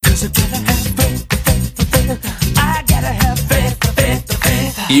You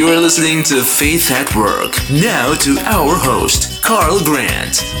are listening to Faith at Work. Now to our host, Carl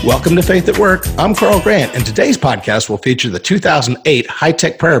Grant. Welcome to Faith at Work. I'm Carl Grant, and today's podcast will feature the 2008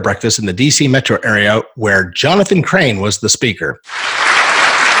 High-Tech Prayer Breakfast in the D.C. metro area where Jonathan Crane was the speaker.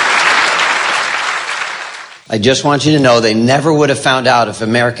 I just want you to know they never would have found out if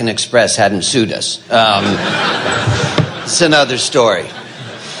American Express hadn't sued us. It's another story.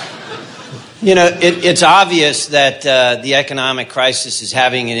 You know, it's obvious that the economic crisis is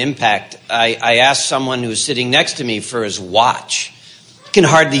having an impact. I asked someone who was sitting next to me for his watch. You can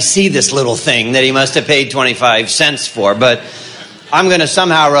hardly see this little thing that he must have paid 25 cents for, but I'm going to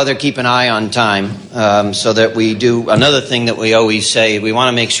somehow or other keep an eye on time so that we do another thing that we always say. We want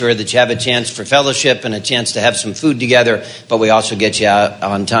to make sure that you have a chance for fellowship and a chance to have some food together, but we also get you out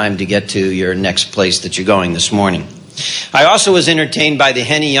on time to get to your next place that you're going this morning. I also was entertained by the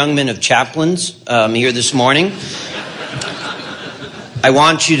Henny Youngman of Chaplains here this morning. I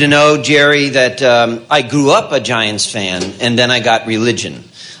want you to know, Jerry, that I grew up a Giants fan, and then I got religion.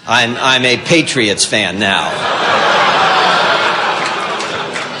 I'm a Patriots fan now.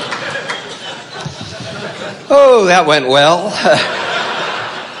 Oh, that went well.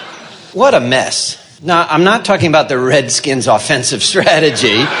 What a mess. Now, I'm not talking about the Redskins' offensive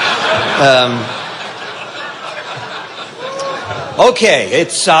strategy. Okay,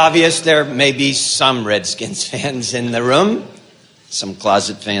 it's obvious there may be some Redskins fans in the room, some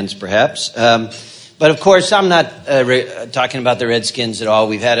closet fans perhaps. But of course, I'm not talking about the Redskins at all.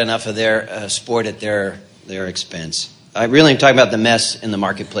 We've had enough of their sport at their expense. I really am talking about the mess in the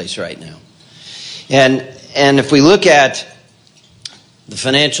marketplace right now. And if we look at the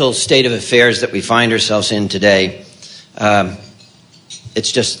financial state of affairs that we find ourselves in today,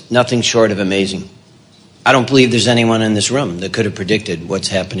 it's just nothing short of amazing. I don't believe there's anyone in this room that could have predicted what's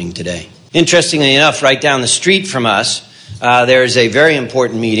happening today. Interestingly enough, right down the street from us, there's a very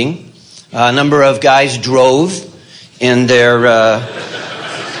important meeting. A number of guys drove in their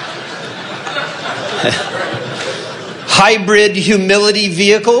hybrid humility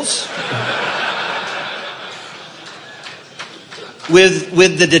vehicles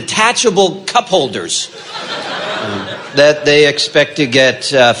with the detachable cup holders that they expect to get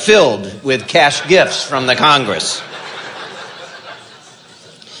filled with cash gifts from the Congress.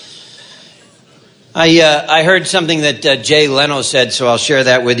 I heard something that Jay Leno said, so I'll share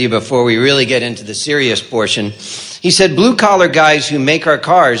that with you before we really get into the serious portion. He said, blue-collar guys who make our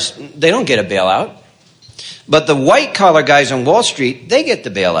cars, they don't get a bailout. But the white-collar guys on Wall Street, they get the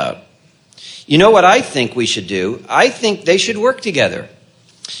bailout. You know what I think we should do? I think they should work together.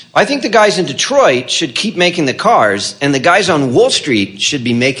 I think the guys in Detroit should keep making the cars, and the guys on Wall Street should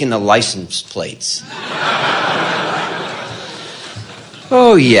be making the license plates.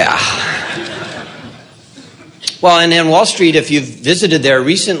 Oh, yeah. Well, and on Wall Street, if you've visited there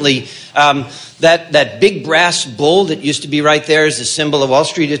recently, that big brass bull that used to be right there as a symbol of Wall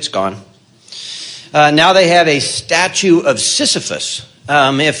Street, it's gone. Now they have a statue of Sisyphus.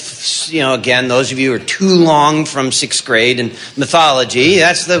 If, you know, again, those of you who are too long from sixth grade in mythology,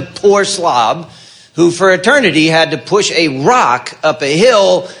 that's the poor slob who for eternity had to push a rock up a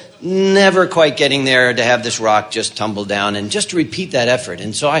hill, never quite getting there to have this rock just tumble down and just to repeat that effort.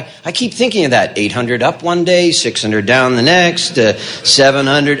 And so I keep thinking of that. 800 up one day, 600 down the next,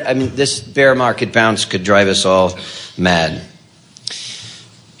 700. I mean, this bear market bounce could drive us all mad.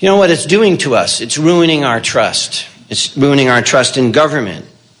 You know what it's doing to us? It's ruining our trust. It's ruining our trust in government,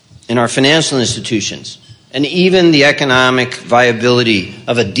 in our financial institutions, and even the economic viability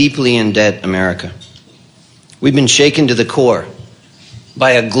of a deeply in debt America. We've been shaken to the core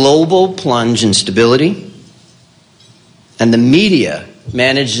by a global plunge in stability, and the media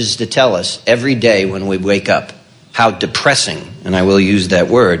manages to tell us every day when we wake up how depressing, and I will use that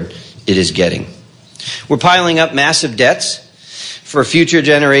word, it is getting. We're piling up massive debts for future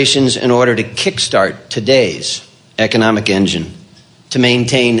generations in order to kickstart today's economic engine to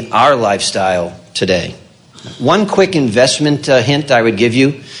maintain our lifestyle today. One quick investment hint I would give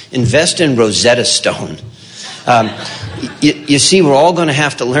you, invest in Rosetta Stone. You see, we're all going to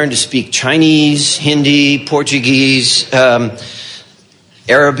have to learn to speak Chinese, Hindi, Portuguese,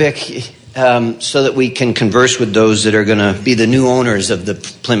 Arabic, so that we can converse with those that are going to be the new owners of the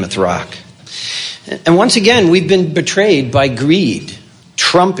Plymouth Rock. And once again, we've been betrayed by greed.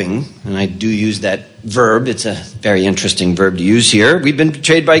 Trumping, and I do use that verb, it's a very interesting verb to use here. We've been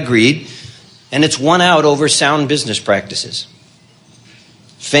betrayed by greed, and it's won out over sound business practices.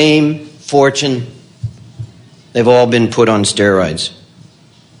 Fame, fortune, they've all been put on steroids.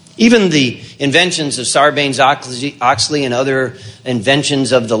 Even the inventions of Sarbanes-Oxley and other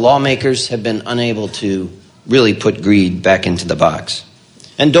inventions of the lawmakers have been unable to really put greed back into the box.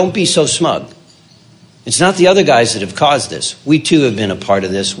 And don't be so smug. It's not the other guys that have caused this. We too have been a part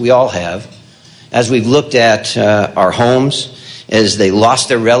of this. We all have. As we've looked at our homes, as they lost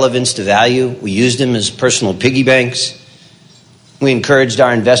their relevance to value, we used them as personal piggy banks. We encouraged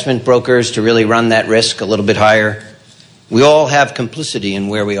our investment brokers to really run that risk a little bit higher. We all have complicity in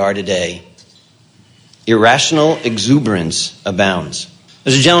where we are today. Irrational exuberance abounds.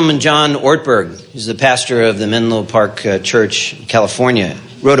 There's a gentleman, John Ortberg, he's the pastor of the Menlo Park Church in California,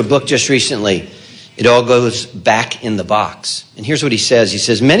 wrote a book just recently. It all goes back in the box. And here's what he says. He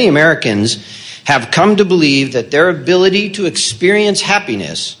says, many Americans have come to believe that their ability to experience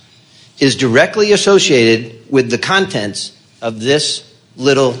happiness is directly associated with the contents of this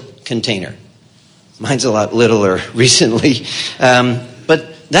little container. Mine's a lot littler recently,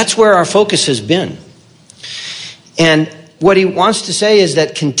 but that's where our focus has been. And what he wants to say is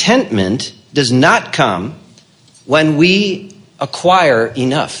that contentment does not come when we acquire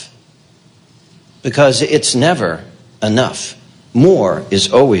enough, because it's never enough. More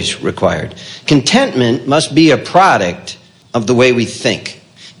is always required. Contentment must be a product of the way we think.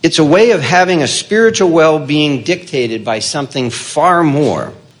 It's a way of having a spiritual well-being dictated by something far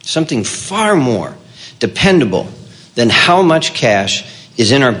more dependable than how much cash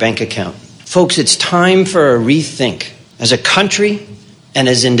is in our bank account. Folks, it's time for a rethink as a country and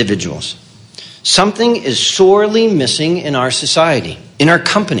as individuals. Something is sorely missing in our society, in our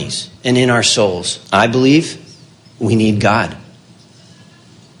companies, and in our souls. I believe we need God.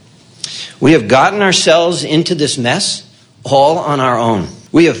 We have gotten ourselves into this mess all on our own.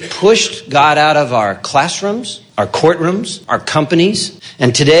 We have pushed God out of our classrooms, our courtrooms, our companies,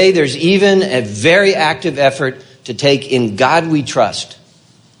 and today there's even a very active effort to take In God We Trust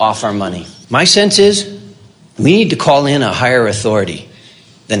off our money. My sense is we need to call in a higher authority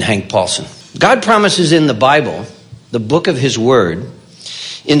than Hank Paulson. God promises in the Bible, the book of his word,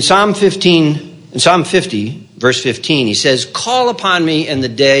 in Psalm 50, verse 15, he says, call upon me in the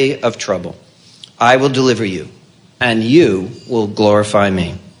day of trouble. I will deliver you, and you will glorify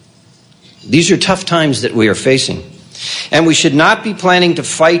me. These are tough times that we are facing. And we should not be planning to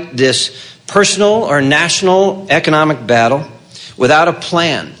fight this personal or national economic battle without a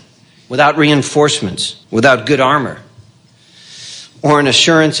plan, without reinforcements, without good armor, or an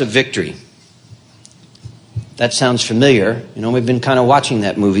assurance of victory. That sounds familiar. You know, we've been kind of watching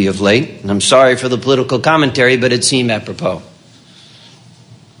that movie of late, and I'm sorry for the political commentary, but it seemed apropos.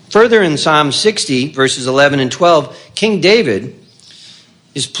 Further in Psalm 60, verses 11 and 12, King David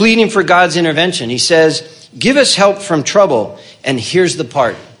is pleading for God's intervention. He says, give us help from trouble. And here's the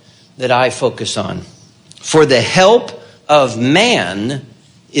part that I focus on. For the help of man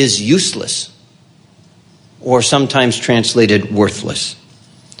is useless, or sometimes translated worthless.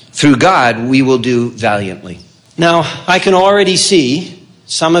 Through God, we will do valiantly. Now, I can already see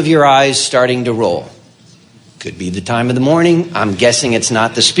some of your eyes starting to roll. Could be the time of the morning. I'm guessing it's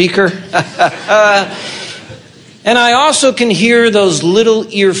not the speaker. And I also can hear those little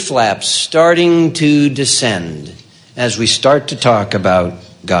ear flaps starting to descend as we start to talk about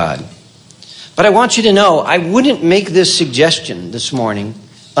God. But I want you to know, I wouldn't make this suggestion this morning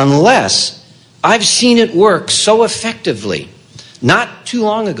unless I've seen it work so effectively. Not too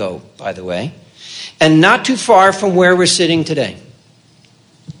long ago, by the way, and not too far from where we're sitting today.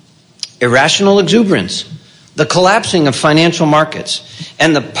 Irrational exuberance, the collapsing of financial markets,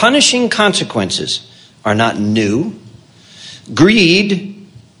 and the punishing consequences are not new. Greed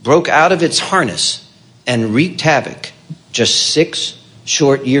broke out of its harness and wreaked havoc just 6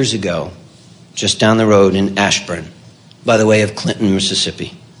 short years ago, just down the road in Ashburn, by the way of Clinton,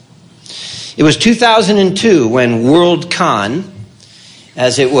 Mississippi. It was 2002 when WorldCon,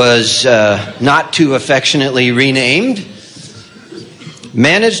 as it was not too affectionately renamed,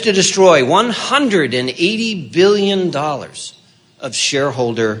 managed to destroy $180 billion of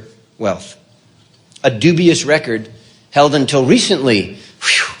shareholder wealth. A dubious record held until recently.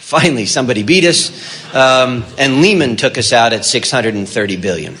 Finally, somebody beat us, and Lehman took us out at $630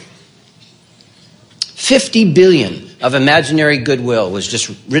 billion. $50 billion of imaginary goodwill was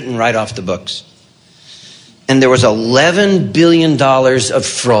just written right off the books. And there was $11 billion of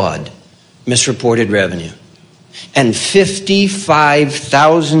fraud, misreported revenue. And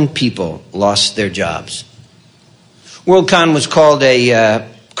 55,000 people lost their jobs. WorldCon was called a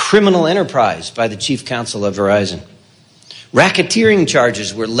criminal enterprise by the chief counsel of Verizon. Racketeering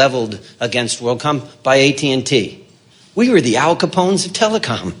charges were leveled against WorldCon by AT&T. We were the Al Capones of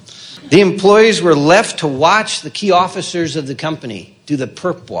telecom. The employees were left to watch the key officers of the company do the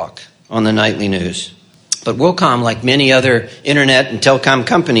perp walk on the nightly news. But WorldCom, like many other internet and telecom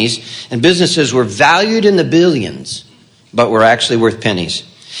companies and businesses, were valued in the billions, but were actually worth pennies.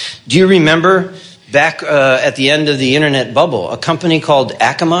 Do you remember back at the end of the internet bubble, a company called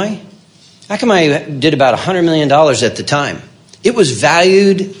Akamai? Akamai did about $100 million at the time. It was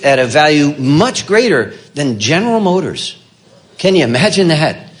valued at a value much greater than General Motors. Can you imagine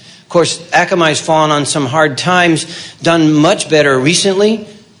that? Of course, Akamai's fallen on some hard times, done much better recently.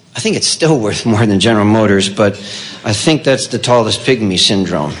 I think it's still worth more than General Motors, but I think that's the tallest pygmy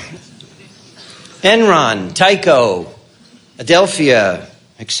syndrome. Enron, Tyco, Adelphia,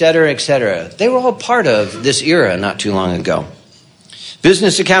 etc. They were all part of this era not too long ago.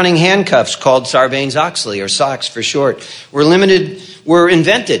 Business accounting handcuffs, called Sarbanes-Oxley, or SOX for short, were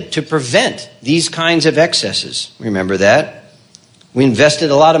invented to prevent these kinds of excesses. Remember that? We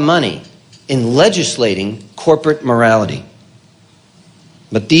invested a lot of money in legislating corporate morality.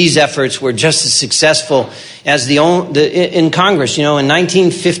 But these efforts were just as successful as in Congress. You know, in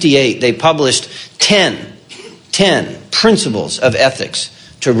 1958, they published 10 principles of ethics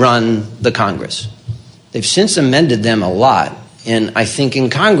to run the Congress. They've since amended them a lot. And I think in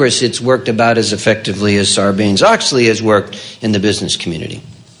Congress, it's worked about as effectively as Sarbanes-Oxley has worked in the business community.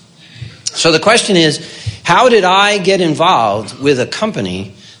 So the question is, how did I get involved with a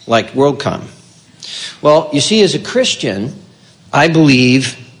company like WorldCom? Well, you see, as a Christian, I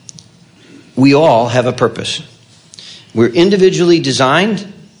believe we all have a purpose. We're individually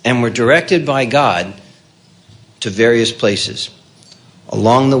designed and we're directed by God to various places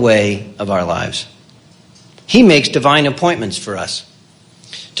along the way of our lives. He makes divine appointments for us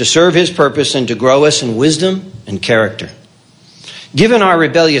to serve His purpose and to grow us in wisdom and character. Given our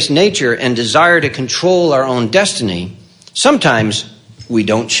rebellious nature and desire to control our own destiny, sometimes we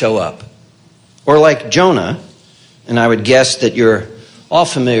don't show up. Or like Jonah, and I would guess that you're all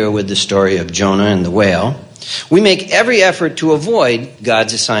familiar with the story of Jonah and the whale, we make every effort to avoid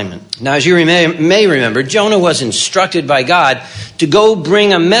God's assignment. Now, as you may remember, Jonah was instructed by God to go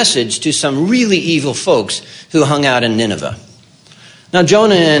bring a message to some really evil folks who hung out in Nineveh. Now,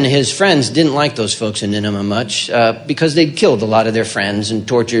 Jonah and his friends didn't like those folks in Nineveh much because they'd killed a lot of their friends and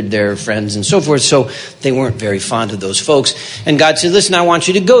tortured their friends and so forth, so they weren't very fond of those folks. And God said, listen, I want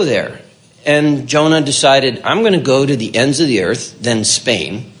you to go there. And Jonah decided, I'm going to go to the ends of the earth, then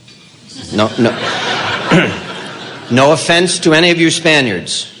Spain. No offense to any of you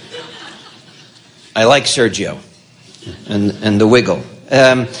Spaniards. I like Sergio and the Wiggle.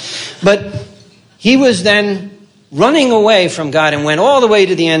 But he was then running away from God and went all the way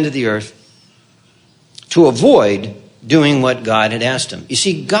to the end of the earth to avoid doing what God had asked him. You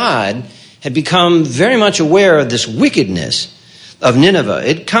see, God had become very much aware of this wickedness of Nineveh.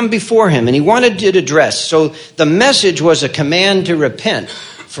 It had come before him, and he wanted it addressed. So the message was a command to repent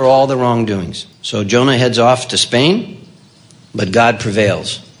for all the wrongdoings. So Jonah heads off to Spain, but God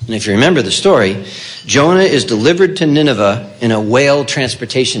prevails. And if you remember the story, Jonah is delivered to Nineveh in a whale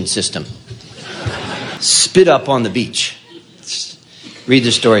transportation system. Spit up on the beach. Read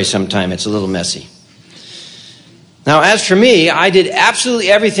the story sometime. It's a little messy. Now, as for me, I did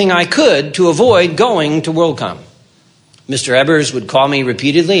absolutely everything I could to avoid going to WorldCom. Mr. Ebers would call me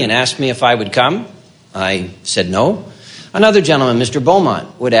repeatedly and ask me if I would come. I said no. Another gentleman, Mr.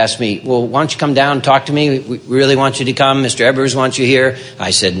 Beaumont, would ask me, well, why don't you come down and talk to me? We really want you to come. Mr. Ebers wants you here. I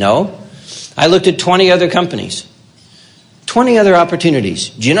said no. I looked at 20 other companies, 20 other opportunities.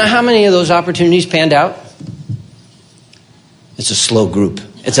 Do you know how many of those opportunities panned out? It's a slow group.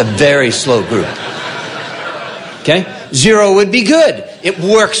 It's a very slow group. Okay? 0 would be good. It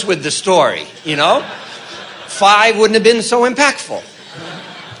works with the story, you know? 5 wouldn't have been so impactful.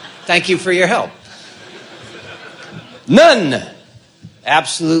 Thank you for your help. None.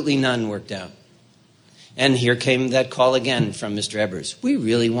 Absolutely none worked out. And here came that call again from Mr. Ebers. We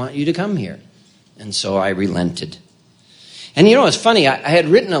really want you to come here. And so I relented. And you know, it's funny. I had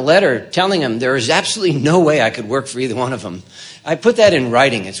written a letter telling him there was absolutely no way I could work for either one of them. I put that in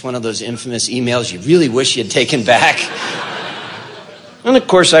writing. It's one of those infamous emails you really wish you had taken back. And of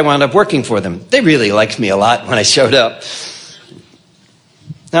course, I wound up working for them. They really liked me a lot when I showed up.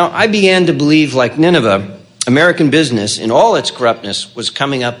 Now, I began to believe, like Nineveh, American business, in all its corruptness, was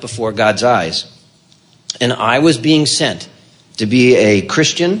coming up before God's eyes. And I was being sent to be a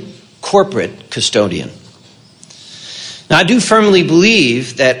Christian corporate custodian. Now, I do firmly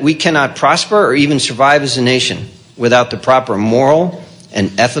believe that we cannot prosper or even survive as a nation without the proper moral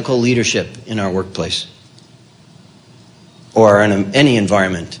and ethical leadership in our workplace or in any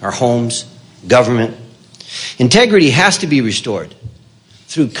environment, our homes, government. Integrity has to be restored.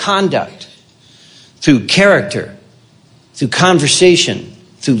 through conduct, through character, through conversation,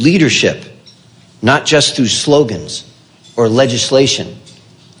 through leadership, not just through slogans or legislation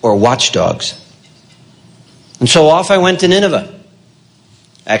or watchdogs. And so off I went to Nineveh.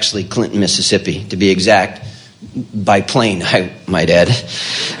 Actually, Clinton, Mississippi, to be exact, by plane, I might add.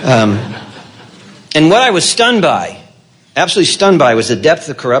 And what I was stunned by, absolutely stunned by, was the depth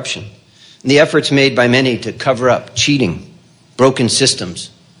of corruption and the efforts made by many to cover up cheating, broken systems,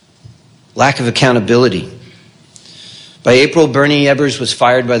 lack of accountability. By April, Bernie Ebbers was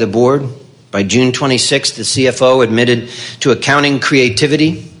fired by the board. By June 26th, the CFO admitted to accounting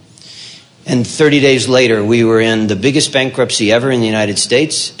creativity. And 30 days later, we were in the biggest bankruptcy ever in the United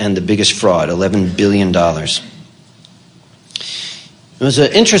States and the biggest fraud, $11 billion. It was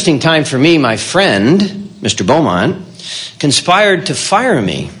an interesting time for me. My friend, Mr. Beaumont, conspired to fire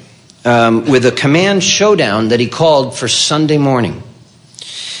me with a command showdown that he called for Sunday morning.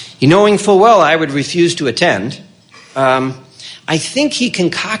 He, knowing full well I would refuse to attend, I think he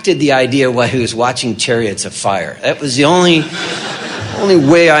concocted the idea while he was watching Chariots of Fire. That was the only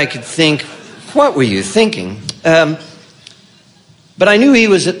way I could think, what were you thinking? But I knew he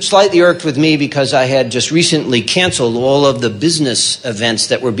was slightly irked with me because I had just recently canceled all of the business events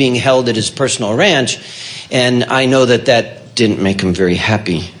that were being held at his personal ranch, and I know that didn't make him very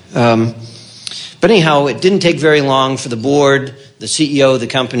happy. But anyhow, it didn't take very long for the board, the CEO of the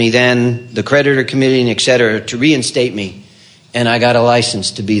company then, the creditor committee, and et cetera, to reinstate me, and I got a license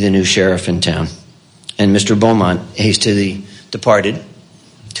to be the new sheriff in town. And Mr. Beaumont hastily departed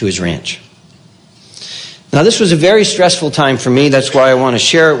to his ranch. Now, this was a very stressful time for me. That's why I want to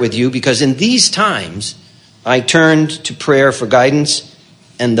share it with you, because in these times, I turned to prayer for guidance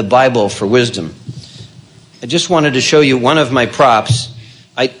and the Bible for wisdom. I just wanted to show you one of my props.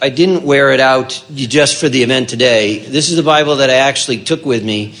 I didn't wear it out just for the event today. This is a Bible that I actually took with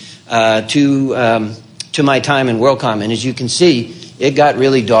me to my time in WorldCom. And as you can see, it got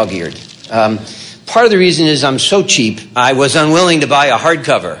really dog-eared. Part of the reason is I'm so cheap, I was unwilling to buy a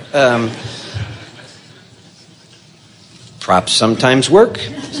hardcover. Props sometimes work.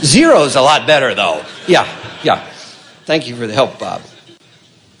 Zero's a lot better, though. Yeah. Thank you for the help, Bob.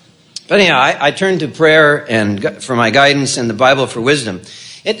 But anyhow, I turned to prayer and for my guidance and the Bible for wisdom.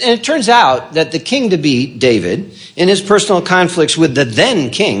 And it turns out that the king-to-be, David, in his personal conflicts with the then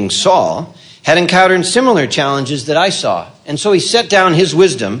king, Saul, had encountered similar challenges that I saw. And so he set down his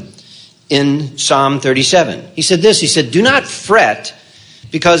wisdom in Psalm 37. He said this, he said, "Do not fret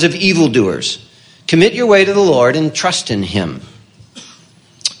because of evildoers. Commit your way to the Lord and trust in him."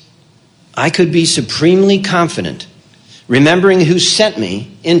 I could be supremely confident, remembering who sent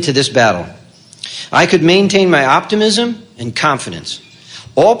me into this battle. I could maintain my optimism and confidence.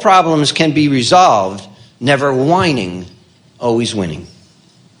 All problems can be resolved, never whining, always winning.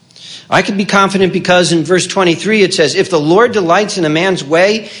 I could be confident because in verse 23 it says, "If the Lord delights in a man's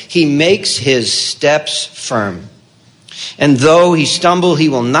way, he makes his steps firm. And though he stumble, he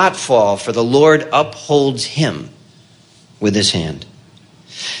will not fall, for the Lord upholds him with his hand."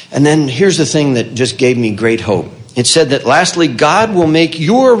 And then here's the thing that just gave me great hope. It said that lastly, God will make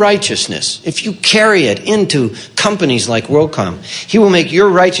your righteousness, if you carry it into companies like WorldCom, he will make your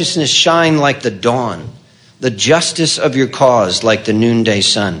righteousness shine like the dawn, the justice of your cause like the noonday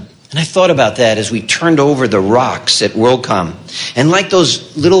sun. And I thought about that as we turned over the rocks at WorldCom. And like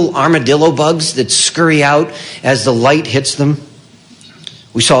those little armadillo bugs that scurry out as the light hits them,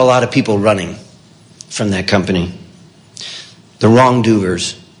 we saw a lot of people running from that company. The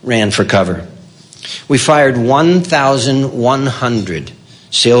wrongdoers ran for cover. We fired 1,100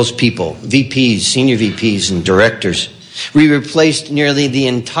 salespeople, VPs, senior VPs, and directors. We replaced nearly the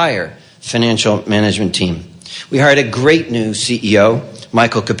entire financial management team. We hired a great new CEO,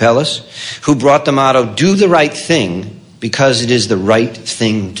 Michael Capellas, who brought the motto, "Do the right thing because it is the right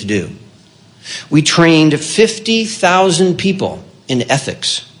thing to do." We trained 50,000 people in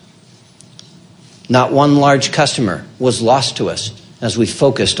ethics. Not one large customer was lost to us as we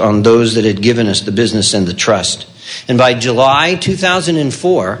focused on those that had given us the business and the trust. And by July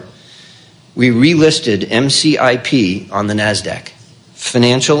 2004, we relisted MCIP on the NASDAQ.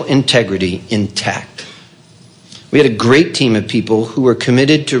 Financial integrity intact. We had a great team of people who were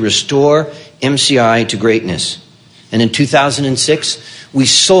committed to restore MCI to greatness. And in 2006, we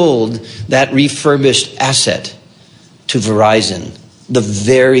sold that refurbished asset to Verizon, the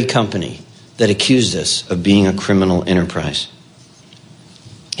very company that accused us of being a criminal enterprise.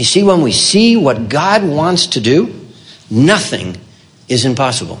 You see, when we see what God wants to do, nothing is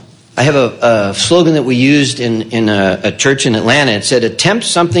impossible. I have a slogan that we used in a church in Atlanta. It said, "Attempt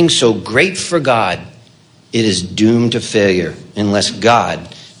something so great for God, it is doomed to failure unless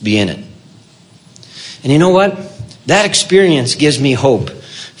God be in it. And you know what? That experience gives me hope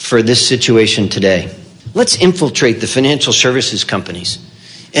for this situation today. Let's infiltrate the financial services companies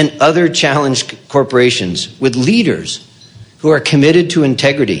and other challenged corporations with leaders who are committed to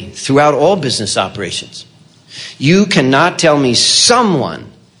integrity throughout all business operations. You cannot tell me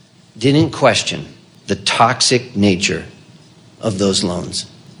someone didn't question the toxic nature of those loans.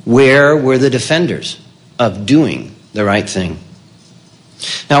 Where were the defenders of doing the right thing?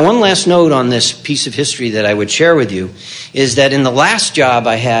 Now, one last note on this piece of history that I would share with you is that in the last job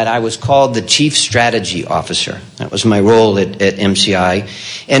I had, I was called the Chief Strategy Officer. That was my role at MCI.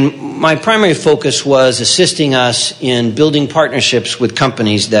 And my primary focus was assisting us in building partnerships with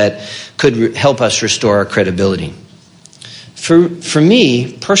companies that could help us restore our credibility. For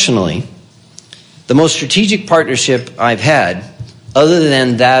me, personally, the most strategic partnership I've had, other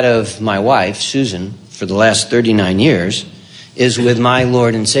than that of my wife, Susan, for the last 39 years, is with my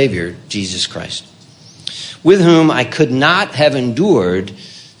Lord and Savior, Jesus Christ, with whom I could not have endured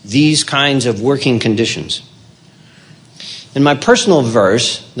these kinds of working conditions. And my personal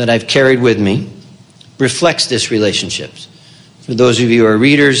verse that I've carried with me reflects this relationship. For those of you who are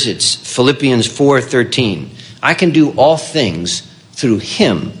readers, it's Philippians 4:13. I can do all things through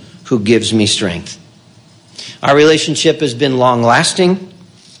him who gives me strength. Our relationship has been long-lasting.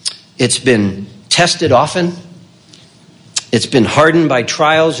 It's been tested often. It's been hardened by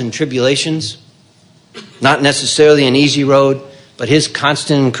trials and tribulations. Not necessarily an easy road, but his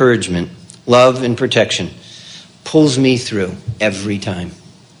constant encouragement, love, and protection pulls me through every time.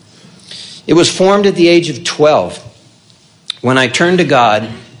 It was formed at the age of 12 when I turned to God,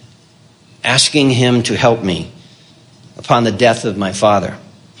 asking him to help me upon the death of my father.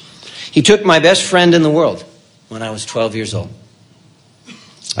 He took my best friend in the world when I was 12 years old.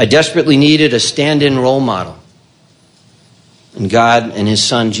 I desperately needed a stand-in role model. And God and his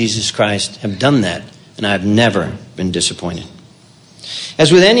son, Jesus Christ, have done that, and I've never been disappointed.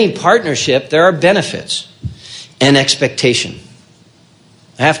 As with any partnership, there are benefits and expectation.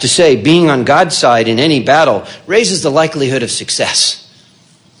 I have to say, being on God's side in any battle raises the likelihood of success.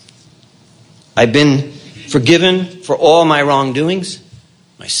 I've been forgiven for all my wrongdoings,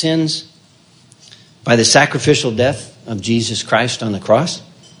 my sins, by the sacrificial death of Jesus Christ on the cross.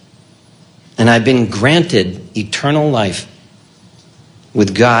 And I've been granted eternal life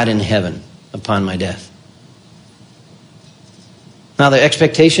with God in heaven upon my death. Now, the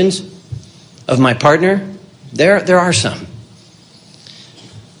expectations of my partner, there are some.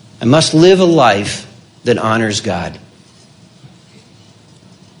 I must live a life that honors God.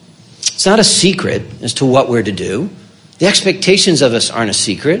 It's not a secret as to what we're to do. The expectations of us aren't a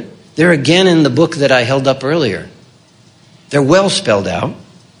secret. They're again in the book that I held up earlier. They're well spelled out.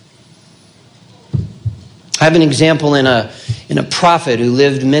 I have an example in a prophet who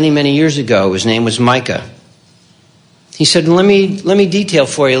lived many, many years ago. His name was Micah. He said, let me detail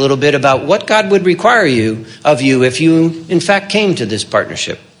for you a little bit about what God would require of you if you, in fact, came to this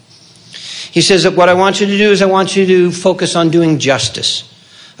partnership. He says that what I want you to do is I want you to focus on doing justice,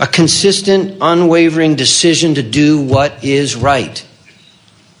 a consistent, unwavering decision to do what is right.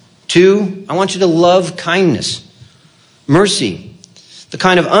 2, I want you to love kindness, mercy, the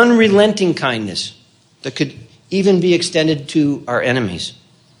kind of unrelenting kindness that could even be extended to our enemies.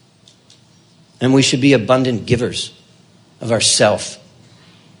 And we should be abundant givers of ourself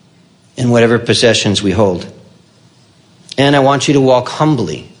and whatever possessions we hold. And I want you to walk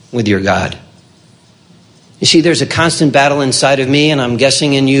humbly with your God. You see, there's a constant battle inside of me, and I'm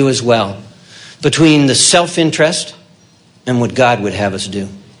guessing in you as well, between the self-interest and what God would have us do.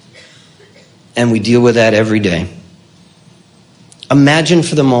 And we deal with that every day. Imagine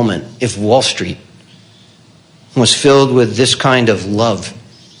for the moment if Wall Street was filled with this kind of love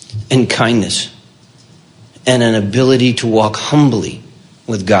and kindness and an ability to walk humbly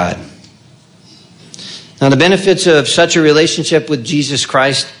with God. Now, the benefits of such a relationship with Jesus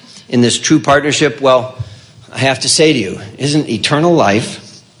Christ in this true partnership, well, I have to say to you, isn't eternal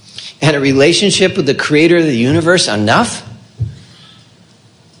life and a relationship with the creator of the universe enough?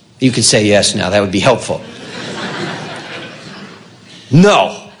 You can say yes now. That would be helpful.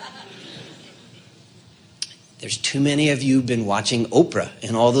 No. There's too many of you been watching Oprah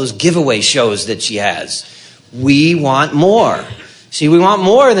and all those giveaway shows that she has. We want more. See, we want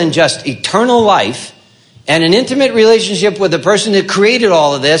more than just eternal life and an intimate relationship with the person that created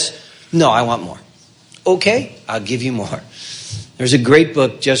all of this. No, I want more. Okay, I'll give you more. There's a great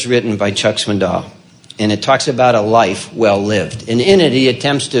book just written by Chuck Swindoll, and it talks about a life well lived. And in it, he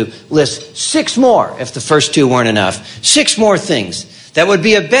attempts to list 6 more, if the first 2 weren't enough, 6 more things that would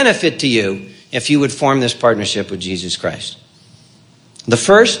be a benefit to you if you would form this partnership with Jesus Christ. The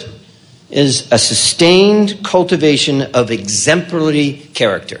first is a sustained cultivation of exemplary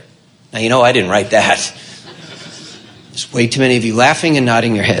character. Now, you know I didn't write that. There's way too many of you laughing and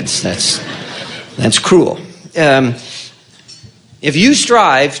nodding your heads. That's cruel. If you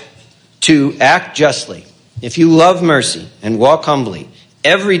strive to act justly, if you love mercy and walk humbly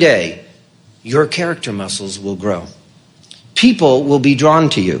every day, your character muscles will grow. People will be drawn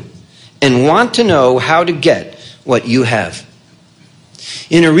to you and want to know how to get what you have.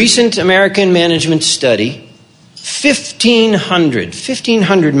 In a recent American management study,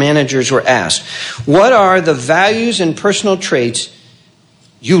 1,500 managers were asked, what are the values and personal traits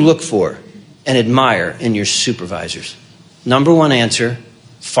you look for and admire in your supervisors? Number one answer,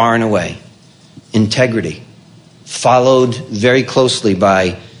 far and away, integrity, followed very closely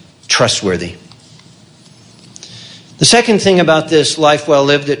by trustworthy. The second thing about this life well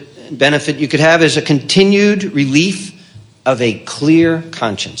lived that benefit you could have is a continued relief of a clear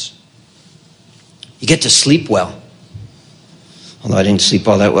conscience. You get to sleep well. Although I didn't sleep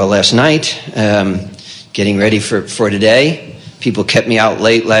all that well last night, getting ready for today. People kept me out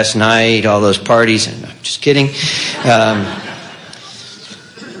late last night, all those parties. And I'm just kidding.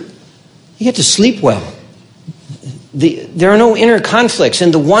 You get to sleep well. There are no inner conflicts,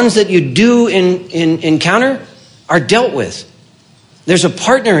 and the ones that you do encounter are dealt with. There's a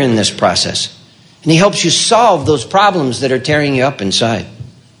partner in this process, and he helps you solve those problems that are tearing you up inside.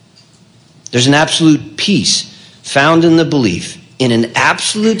 There's an absolute peace found in the belief in an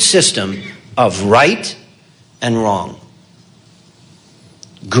absolute system of right and wrong.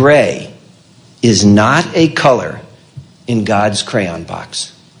 Gray is not a color in God's crayon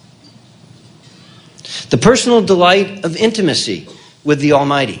box. The personal delight of intimacy with the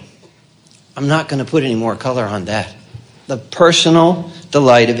Almighty. I'm not going to put any more color on that. The personal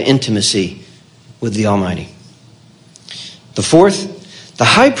delight of intimacy with the Almighty. The fourth, the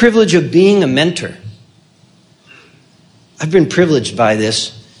high privilege of being a mentor. I've been privileged by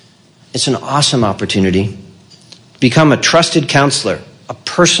this. It's an awesome opportunity. Become a trusted counselor, a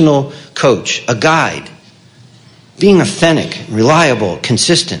personal coach, a guide. Being authentic, reliable,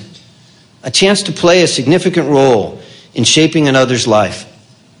 consistent. A chance to play a significant role in shaping another's life.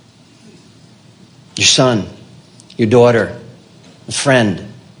 Your son, your daughter, a friend,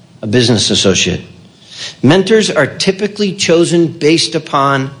 a business associate. Mentors are typically chosen based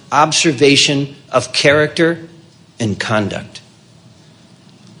upon observation of character and conduct.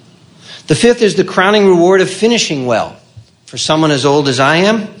 The fifth is the crowning reward of finishing well. For someone as old as I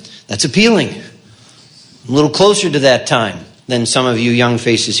am, that's appealing. I'm a little closer to that time than some of you young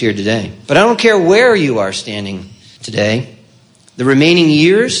faces here today. But I don't care where you are standing today. The remaining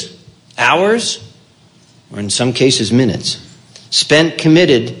years, hours, or in some cases minutes, spent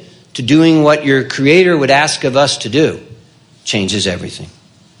committed to doing what your Creator would ask of us to do, changes everything.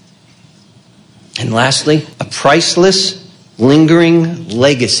 And lastly, a priceless, lingering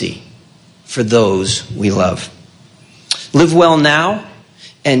legacy for those we love. Live well now,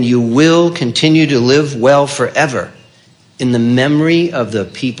 and you will continue to live well forever in the memory of the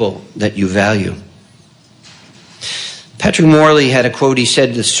people that you value. Patrick Morley had a quote. He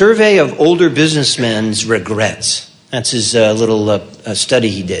said, the survey of older businessmen's regrets. That's his little study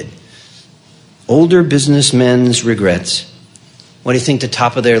he did. Older businessmen's regrets. What do you think the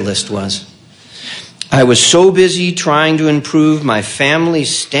top of their list was? I was so busy trying to improve my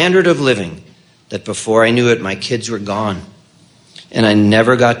family's standard of living that before I knew it, my kids were gone. And I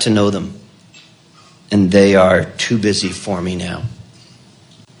never got to know them. And they are too busy for me now.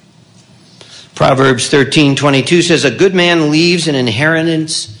 Proverbs 13:22 says, a good man leaves an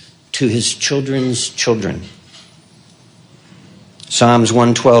inheritance to his children's children. Psalms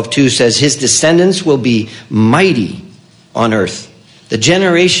 112:2 says, his descendants will be mighty on earth. The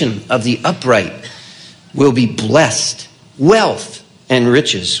generation of the upright will be blessed. Wealth and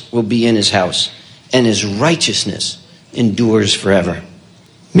riches will be in his house, and his righteousness endures forever.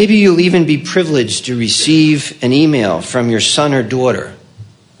 Maybe you'll even be privileged to receive an email from your son or daughter,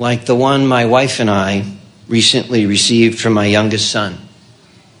 like the one my wife and I recently received from my youngest son.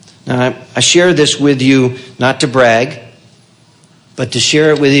 Now, I share this with you not to brag, but to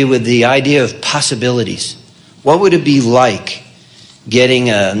share it with you with the idea of possibilities. What would it be like getting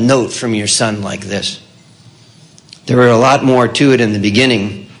a note from your son like this? There were a lot more to it in the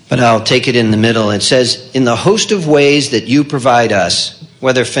beginning, but I'll take it in the middle. It says, in the host of ways that you provide us,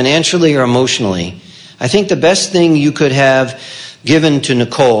 whether financially or emotionally, I think the best thing you could have given to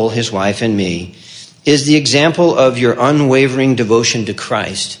Nicole, his wife, and me is the example of your unwavering devotion to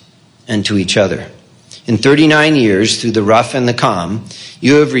Christ and to each other. In 39 years, through the rough and the calm,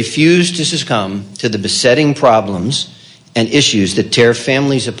 you have refused to succumb to the besetting problems and issues that tear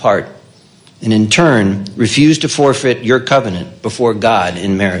families apart, and in turn, refuse to forfeit your covenant before God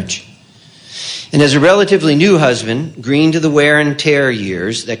in marriage. And as a relatively new husband, green to the wear and tear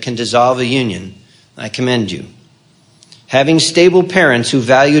years that can dissolve a union, I commend you. Having stable parents who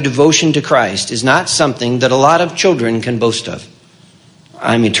value devotion to Christ is not something that a lot of children can boast of.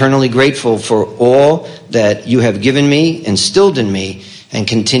 I'm eternally grateful for all that you have given me, instilled in me, and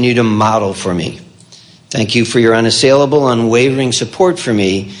continue to model for me. Thank you for your unassailable, unwavering support for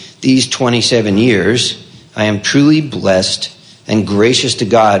me these 27 years. I am truly blessed and gracious to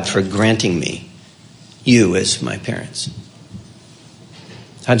God for granting me you as my parents.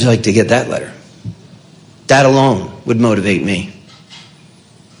 How'd you like to get that letter? That alone would motivate me.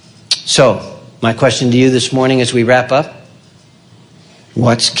 So, my question to you this morning as we wrap up: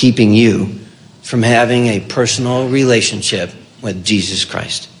 what's keeping you from having a personal relationship with Jesus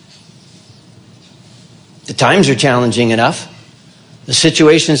Christ? The times are challenging enough. The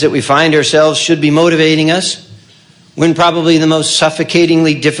situations that we find ourselves should be motivating us. We're in probably the most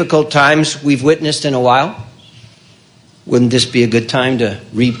suffocatingly difficult times we've witnessed in a while. Wouldn't this be a good time to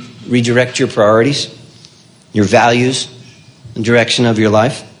redirect your priorities, your values, and direction of your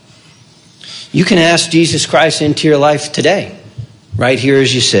life? You can ask Jesus Christ into your life today, right here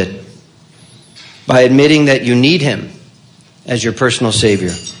as you sit, by admitting that you need him as your personal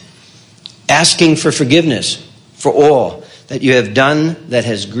Savior, asking for forgiveness for all that you have done that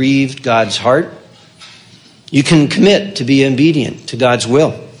has grieved God's heart. You can commit to be obedient to God's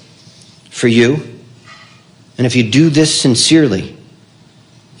will for you. And if you do this sincerely,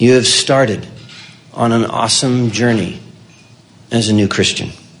 you have started on an awesome journey as a new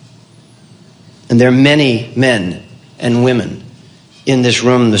Christian. And there are many men and women in this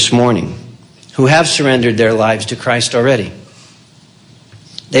room this morning who have surrendered their lives to Christ already.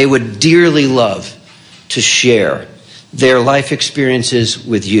 They would dearly love to share their life experiences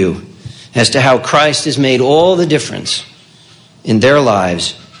with you as to how Christ has made all the difference in their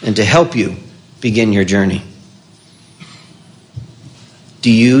lives and to help you begin your journey. Do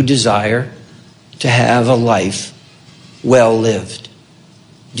you desire to have a life well lived?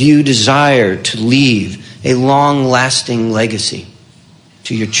 Do you desire to leave a long-lasting legacy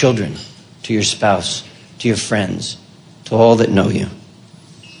to your children, to your spouse, to your friends, to all that know you?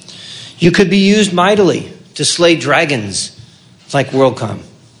 You could be used mightily to slay dragons like WorldCom.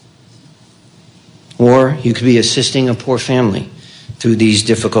 Or you could be assisting a poor family through these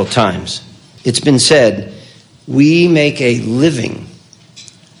difficult times. It's been said, we make a living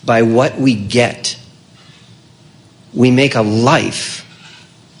by what we get. We make a life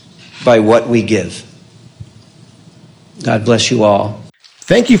by what we give. God bless you all.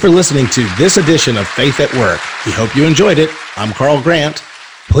 Thank you for listening to this edition of Faith at Work. We hope you enjoyed it. I'm Carl Grant.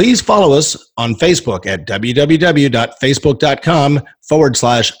 Please follow us on Facebook at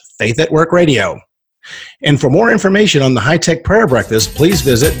www.facebook.com/Faith at Work Radio. And for more information on the High Tech Prayer Breakfast, please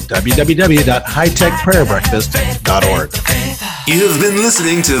visit www.hightechprayerbreakfast.org. You have been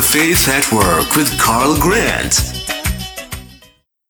listening to Faith at Work with Carl Grant.